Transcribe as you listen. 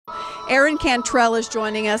Aaron Cantrell is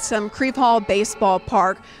joining us from Crieve Hall Baseball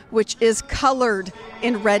Park, which is colored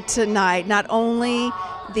in red tonight. Not only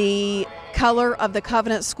the color of the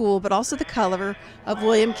Covenant School, but also the color of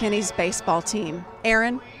William Kinney's baseball team.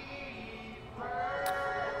 Aaron?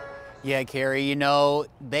 Yeah, Carrie, you know,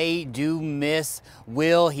 they do miss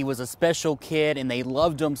Will. He was a special kid and they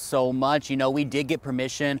loved him so much. You know, we did get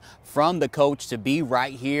permission from the coach to be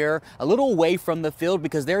right here, a little away from the field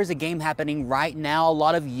because there is a game happening right now. A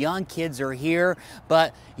lot of young kids are here,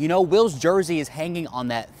 but you know, Will's jersey is hanging on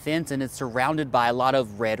that fence and it's surrounded by a lot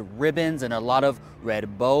of red ribbons and a lot of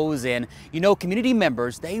red bows. And you know, community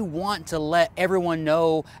members, they want to let everyone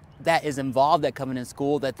know that is involved at Covenant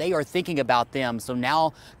School that they are thinking about them. So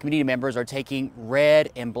now community members are taking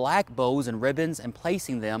red and black bows and ribbons and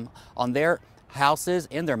placing them on their houses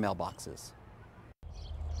and their mailboxes.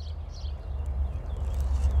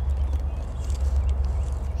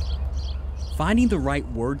 Finding the right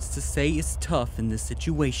words to say is tough in this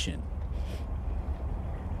situation.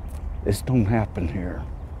 This don't happen here.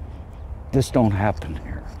 This don't happen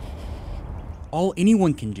here. All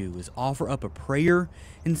anyone can do is offer up a prayer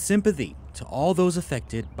and sympathy to all those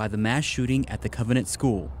affected by the mass shooting at the Covenant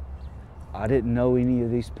School. I didn't know any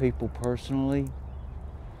of these people personally,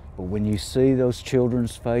 but when you see those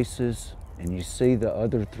children's faces and you see the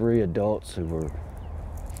other 3 adults who were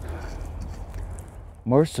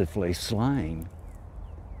mercifully slain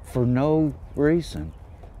for no reason,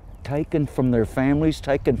 taken from their families,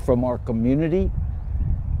 taken from our community,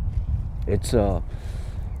 it's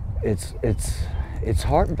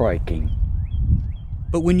heartbreaking.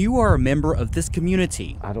 But when you are a member of this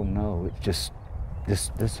community, I don't know, it just, this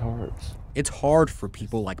hurts. It's hard for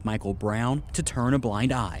people like Michael Brown to turn a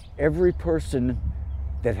blind eye. Every person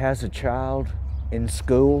that has a child in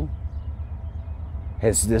school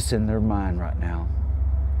has this in their mind right now.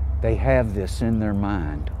 They have this in their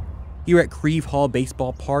mind. Here at Crieve Hall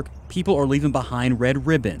Baseball Park, people are leaving behind red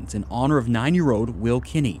ribbons in honor of 9-year-old Will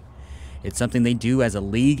Kinney. It's something they do as a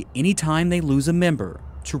league anytime they lose a member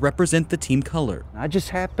to represent the team color. I just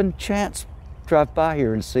happened to chance drive by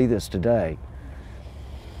here and see this today.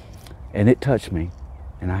 And it touched me.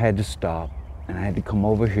 And I had to stop. And I had to come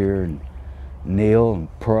over here and kneel and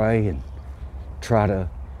pray and try to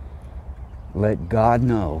let God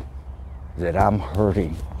know that I'm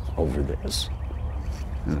hurting over this.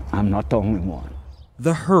 And I'm not the only one.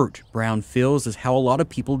 The hurt Brown feels is how a lot of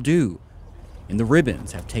people do. And the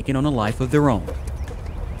ribbons have taken on a life of their own.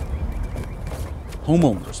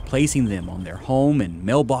 Homeowners placing them on their home and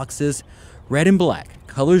mailboxes, red and black,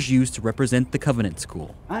 colors used to represent the Covenant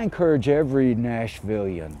School. I encourage every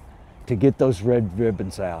Nashvilleian to get those red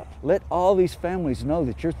ribbons out. Let all these families know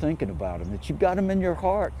that you're thinking about them, that you've got them in your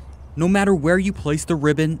heart. No matter where you place the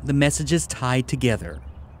ribbon, the message is tied together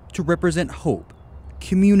to represent hope,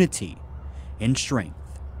 community, and strength.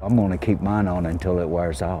 I'm going to keep mine on until it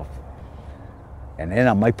wears off. And then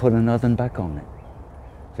I may put another one back on it.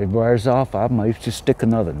 If it wears off, I may just stick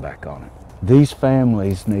another one back on it. These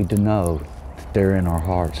families need to know that they're in our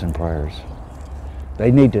hearts and prayers.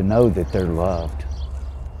 They need to know that they're loved.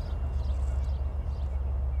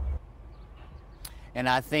 And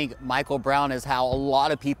I think Michael Brown is how a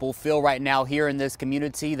lot of people feel right now here in this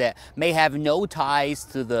community that may have no ties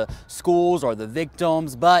to the schools or the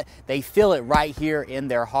victims, but they feel it right here in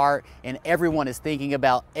their heart. And everyone is thinking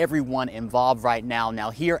about everyone involved right now.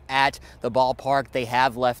 Now here at the ballpark, they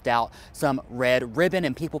have left out some red ribbon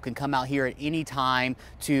and people can come out here at any time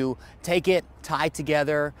to take it, tie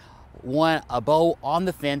together, a bow on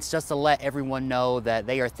the fence just to let everyone know that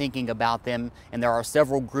they are thinking about them. And there are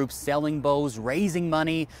several groups selling bows, raising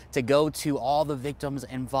money to go to all the victims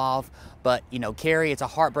involved. But you know, Carrie, it's a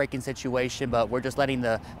heartbreaking situation, but we're just letting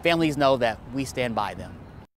the families know that we stand by them.